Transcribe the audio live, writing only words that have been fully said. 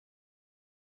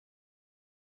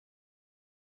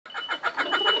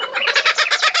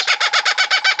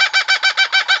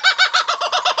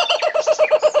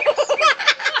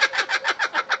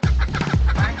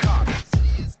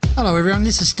Hello everyone,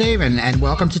 this is Stephen and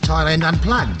welcome to Thailand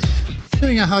Unplugged.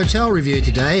 Doing a hotel review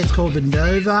today. It's called the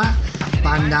Novotel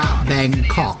Bangna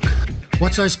Bangkok.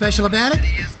 What's so special about it?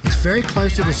 It's very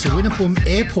close to the Srinakarin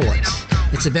airport.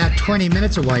 It's about 20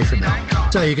 minutes away from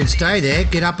it. So you can stay there,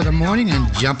 get up in the morning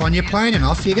and jump on your plane and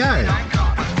off you go.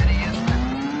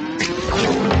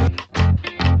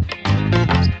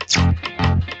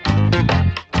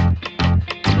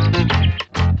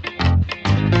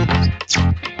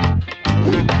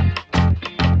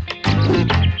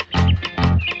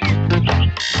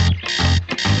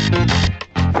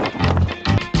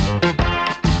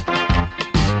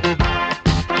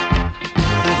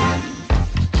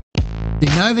 The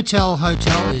Novotel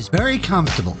Hotel is very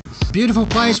comfortable. Beautiful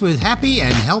place with happy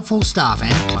and helpful staff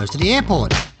and close to the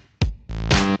airport.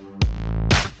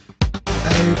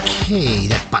 Okay,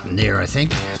 that button there I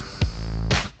think.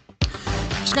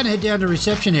 Just going to head down to the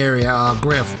reception area,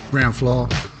 ground floor.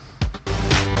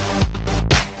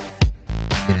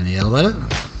 Get in the elevator.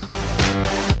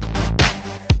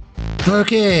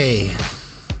 Okay.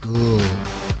 Ooh.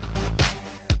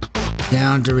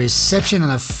 Down to reception on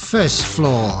the first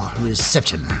floor.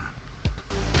 Reception.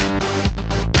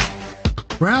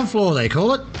 Ground floor they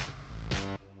call it.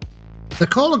 They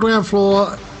call the ground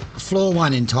floor floor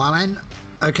 1 in Thailand.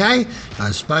 Okay?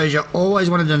 I suppose you always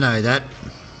wanted to know that.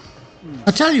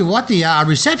 I tell you what, the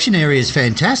reception area is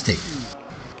fantastic.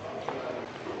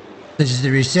 This is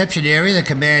the reception area, the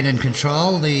command and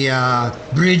control, the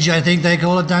bridge I think they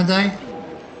call it, don't they?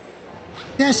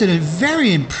 Yes, and a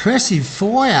very impressive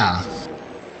foyer.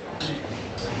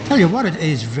 Tell you what, it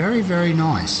is very, very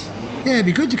nice. Yeah, it'd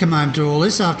be good to come home to all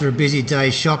this after a busy day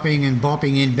shopping and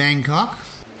bopping in Bangkok.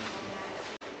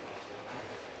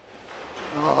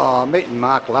 Oh, I'm meeting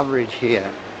Mark Loveridge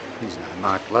here. You know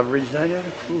Mark Loveridge, don't you?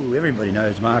 Ooh, everybody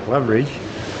knows Mark Loveridge.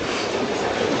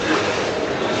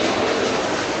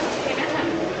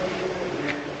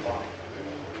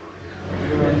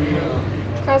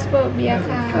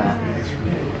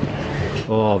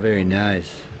 Oh, very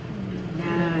nice.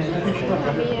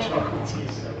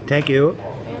 Thank you.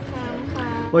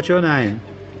 What's your name?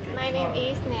 My name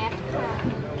is Nat.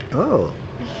 Oh.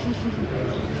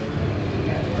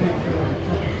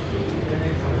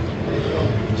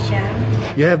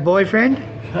 You have boyfriend?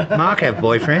 Mark have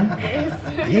boyfriend?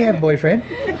 Yes. You have boyfriend?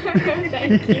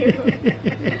 Thank you.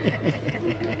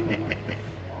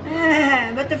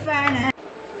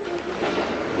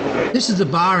 This is the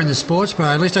bar in the sports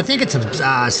bar. At least I think it's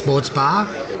a sports bar.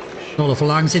 All the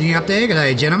Falang sitting up there.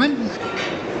 G'day, gentlemen.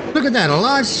 Look at that, a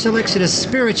large selection of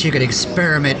spirits you can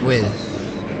experiment with.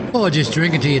 Or just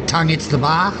drink until your tongue hits the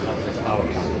bar.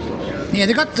 Yeah,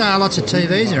 they've got lots of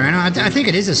TVs around. I think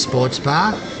it is a sports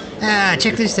bar.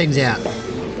 Check these things out.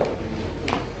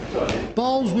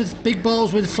 Big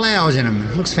bowls with flowers in them.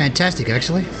 Looks fantastic,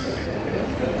 actually.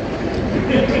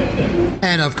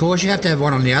 And of course, you have to have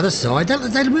one on the other side.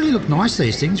 They really look nice,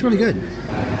 these things. Really good.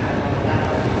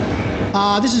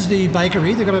 This is the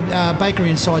bakery. They've got a bakery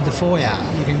inside the foyer.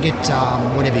 You can get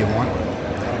whatever you want.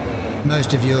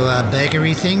 Most of your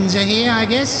bakery things are here, I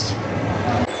guess.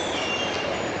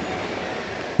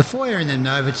 The foyer in the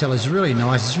Novotel is really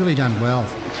nice. It's really done well.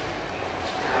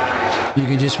 You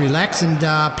can just relax and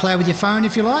play with your phone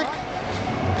if you like.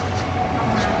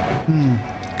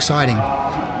 Exciting.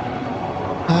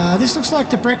 This looks like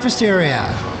the breakfast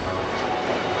area.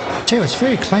 Tell you, it's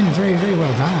very clean and very, very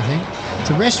well done, I think. It's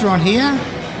a restaurant here.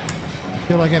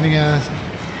 Feel like having a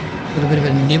little bit of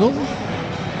a nibble.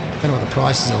 Don't know what the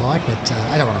prices are like, but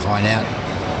I don't want to find out.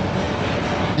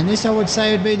 And this, I would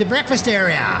say, would be the breakfast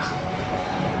area.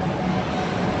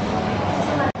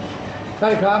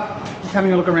 Hey, Club. Just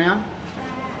having a look around.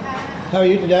 How are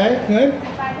you today? Good?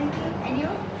 I'm fine, thank you. And you?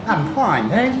 I'm fine,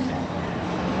 thanks.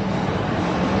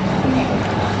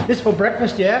 This for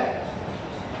breakfast, yeah?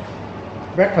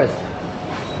 Breakfast.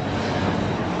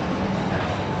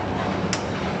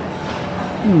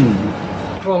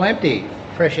 It's all empty.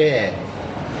 Fresh air.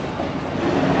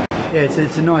 Yeah,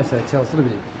 it's a nice hotel. It's a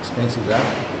little bit expensive though.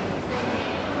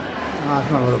 It's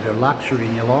not a little bit of luxury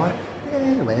in your life.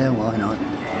 Yeah, well, why not?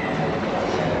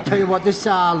 Tell you what, this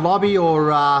lobby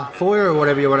or foyer or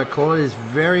whatever you want to call it is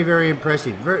very, very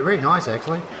impressive. Very, very nice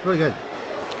actually. Really good.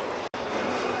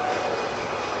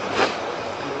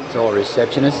 It's all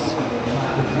receptionists.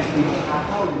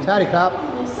 Tidy cup.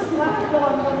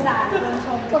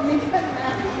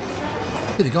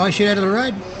 Did the guy shoot out of the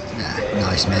road? Nah,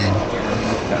 nice man.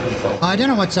 I don't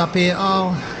know what's up here.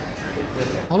 Oh,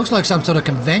 looks like some sort of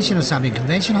convention or something.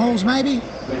 Convention halls maybe?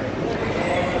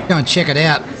 Go and check it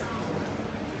out.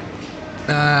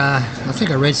 I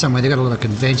think I read somewhere they've got a lot of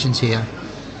conventions here.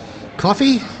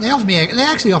 coffee. They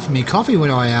actually offered me coffee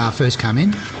when I first come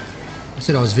in. I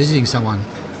said I was visiting someone.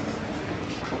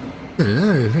 I don't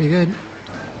know, pretty good.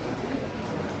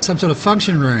 Some sort of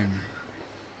function room.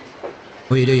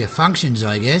 Where you do your functions,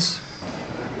 I guess.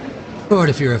 Or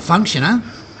if you're a functioner.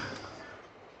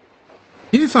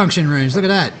 New function rooms, look at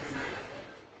that.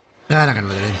 No, I'm not going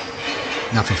to look at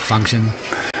it. Nothing function.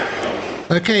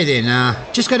 Okay then,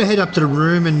 just going to head up to the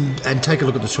room and take a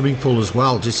look at the swimming pool as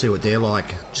well, just see what they're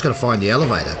like. Just got to find the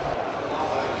elevator.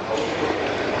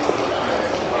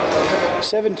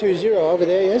 720 over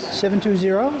there, yes? 720?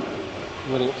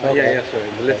 Yeah, sorry.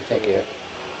 The lift. Thank you.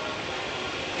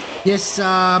 Yes,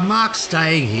 Mark's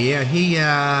staying here.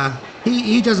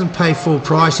 He doesn't pay full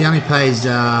price. He only pays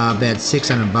about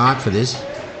 600 baht for this.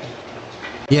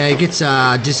 Yeah, he gets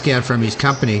a discount from his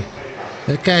company.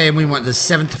 Okay, and we want the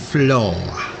 7th floor.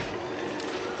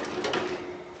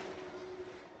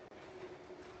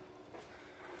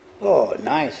 Oh,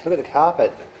 nice. Look at the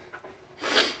carpet.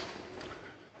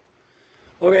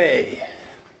 Okay.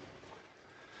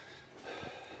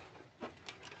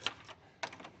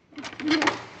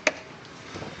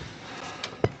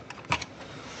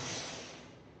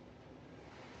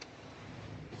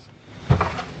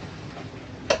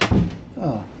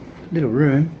 Oh, little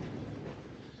room.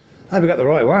 I hope we got the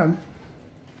right one.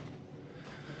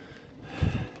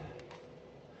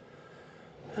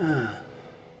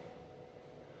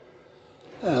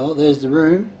 Oh, there's the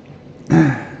room.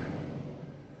 Yeah,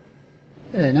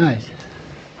 nice.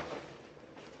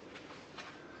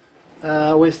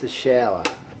 Where's the shower?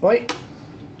 Wait.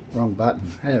 Wrong button.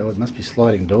 Oh, it must be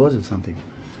sliding doors or something.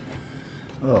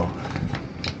 Oh.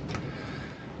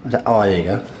 Oh, there you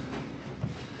go.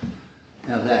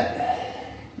 How's that?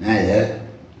 There.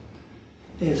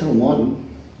 Yeah, it's all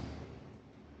modern.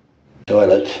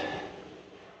 Toilet.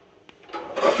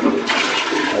 Look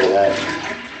at that.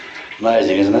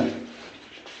 Amazing, isn't it?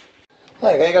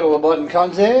 Okay, got all the modern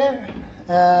cons there.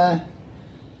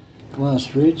 Glass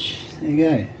fridge. There you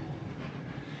go.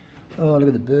 Oh, look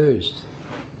at the booze.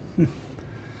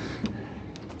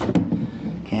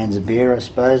 Cans of beer, I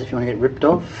suppose, if you want to get ripped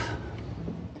off.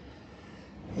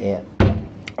 Yeah.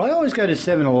 I always go to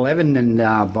 7-Eleven and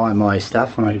buy my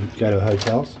stuff when I go to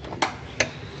hotels. I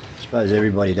suppose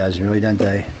everybody does, really, don't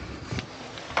they?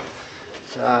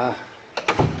 It's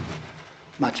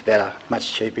much better,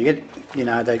 much cheaper. You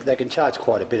know, they can charge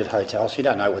quite a bit at hotels. You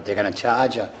don't know what they're going to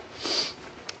charge you.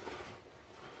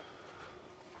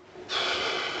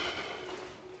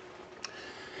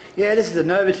 Yeah, this is the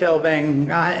Novotel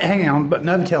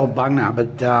Novotel Bangna,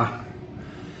 but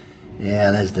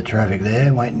yeah, there's the traffic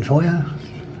there waiting for you.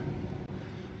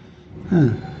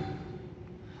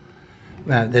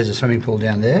 Well, there's a swimming pool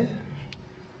down there.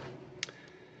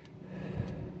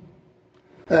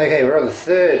 Okay, we're on the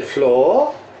 3rd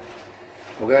floor.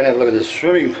 We'll go and have a look at the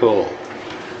swimming pool.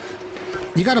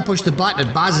 You got to push the button,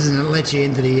 it buzzes and it lets you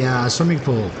into the swimming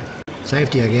pool.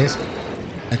 Safety, I guess.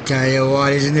 I tell you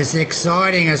what, isn't this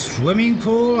exciting? A swimming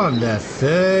pool on the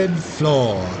 3rd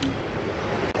floor.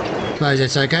 Suppose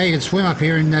that's okay, you can swim up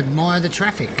here and admire the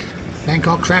traffic.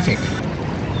 Bangkok traffic.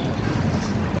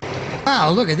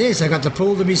 Oh, look at this, I got the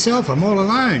pool to myself, I'm all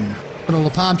alone. Got all the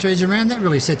palm trees around, that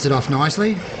really sets it off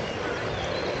nicely.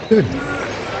 Good.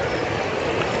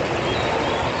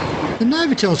 The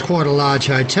Novotel's quite a large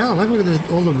hotel. Have a look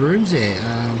at all the rooms there.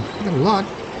 Got a lot.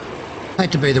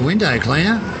 Hate to be the window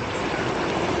cleaner.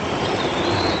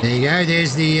 There you go,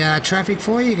 there's the traffic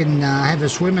for you. You can have a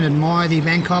swim and admire the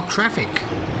Bangkok traffic.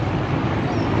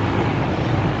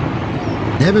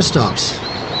 Never stops.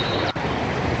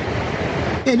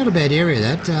 Yeah, not a bad area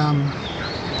that.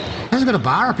 Hasn't got a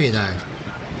bar up here though.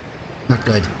 Not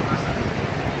good.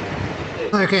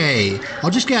 Okay, I'll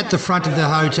just go out the front of the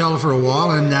hotel for a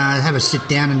while and have a sit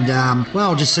down and,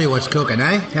 well, just see what's cooking,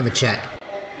 eh? Have a chat.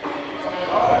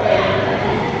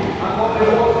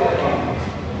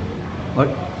 What?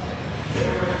 I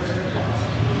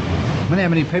wonder how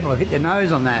many people have hit their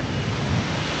nose on that.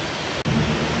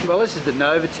 Well, this is the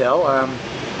Novotel.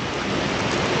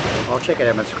 I'll check out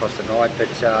how much it costs tonight, but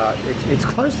it's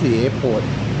close to the airport.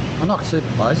 I'm not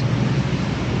super close.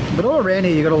 But all around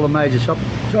here you've got all the major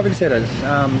shopping centres.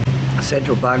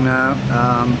 Central Bangna,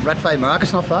 Fai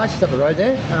Market's not far, just up the road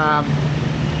there.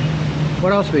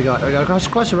 What else we got? We got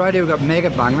across the road here we've got Mega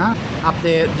Bangna. Up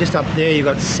there, just up there you've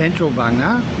got Central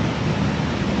Bangna.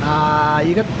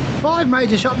 You've got 5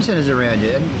 major shopping centres around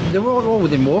you, and they're all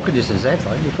within walking distance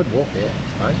actually. You could walk there,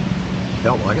 I suppose.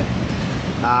 Felt like it.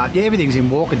 Yeah, everything's in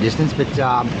walking distance, but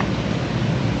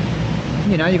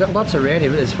you know, you've got lots around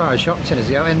here as far as shopping centres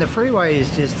go, and the freeway is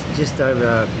just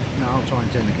over. No, I'll try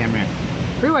and turn the camera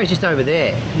freeway's just over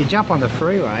there. You jump on the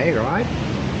freeway, right?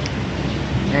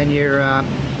 And you're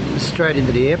straight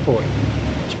into the airport.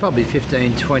 It's probably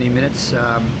 15-20 minutes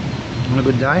on a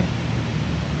good day.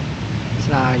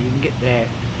 So you can get there.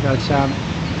 So it's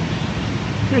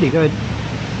pretty good.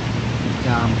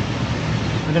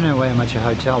 I don't know how much a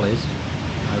hotel is.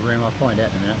 A room, I'll find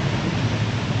out in a minute.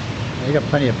 You've got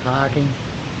plenty of parking.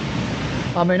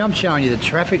 I mean, I'm showing you the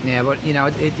traffic now, but you know,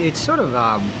 it's sort of,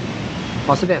 well,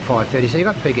 it's about 5:30, so you've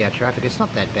got peak hour traffic. It's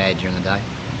not that bad during the day.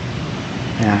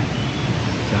 Yeah.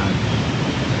 So,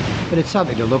 but it's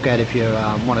something to look at if you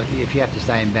if you have to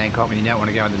stay in Bangkok and you don't want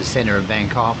to go into the centre of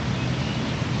Bangkok.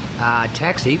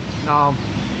 Taxi,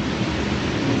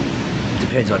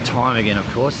 depends on time again, of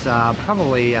course.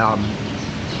 Probably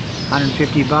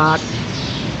 150 baht.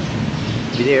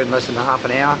 Be there in less than half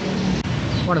an hour.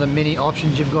 One of the many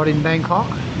options you've got in Bangkok.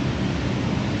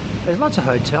 There's lots of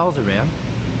hotels around.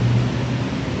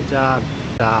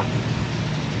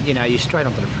 You know, you're straight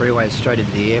onto the freeway, straight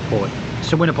into the airport. It's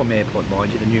the Winnipeg Airport,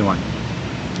 mind you, the new one,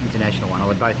 international one. Well,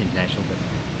 they're both international, but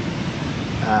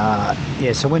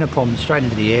yeah. So Winnipeg, straight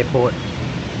into the airport.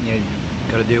 You know,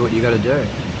 got to do what you got to do.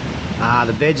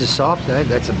 The beds are soft.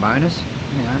 That's a bonus.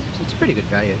 You know, it's pretty good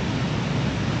value.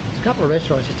 There's a couple of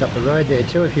restaurants just up the road there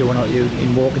too, if you want to,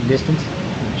 in walking distance,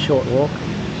 short walk.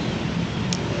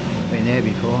 Been there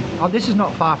before. Oh, this is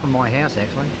not far from my house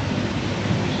actually.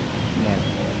 Yeah.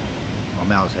 Well,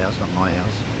 Mel's house, not my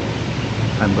house.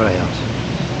 I haven't got a house.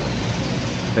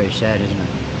 Very sad, isn't it?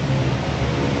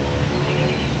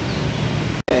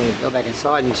 Okay, go back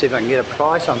inside and see if I can get a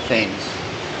price on things.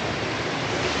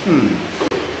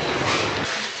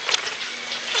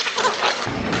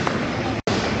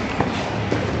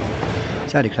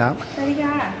 Howdy, Clark.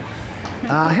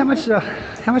 How much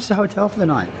the hotel for the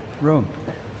night? Room?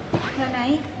 Per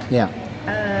night? Yeah.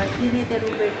 You need the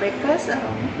room with breakfast or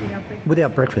without breakfast?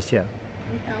 Without breakfast, yeah.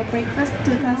 Without breakfast,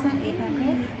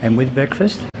 2,800. And with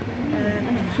breakfast?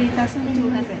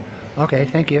 3,200. Okay,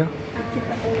 thank you.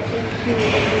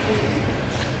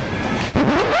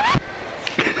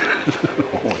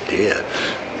 Oh dear.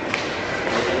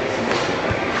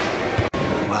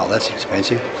 Wow, that's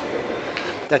expensive.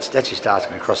 That's just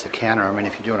asking across the counter. I mean,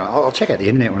 if you're doing it, I'll check out the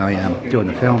internet when I'm doing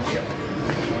the film.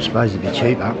 I suppose it'd be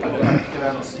cheaper.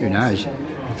 Who knows?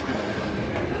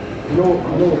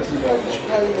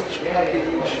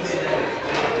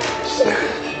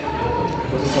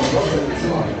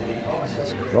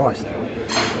 Jesus Christ.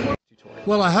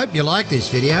 Well, I hope you liked this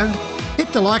video.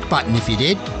 Hit the like button if you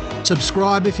did.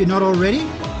 Subscribe if you're not already.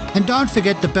 And don't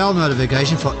forget the bell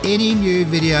notification for any new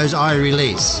videos I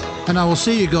release. And I will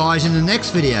see you guys in the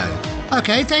next video.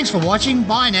 Okay, thanks for watching.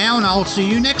 Bye now, and I'll see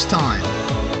you next time.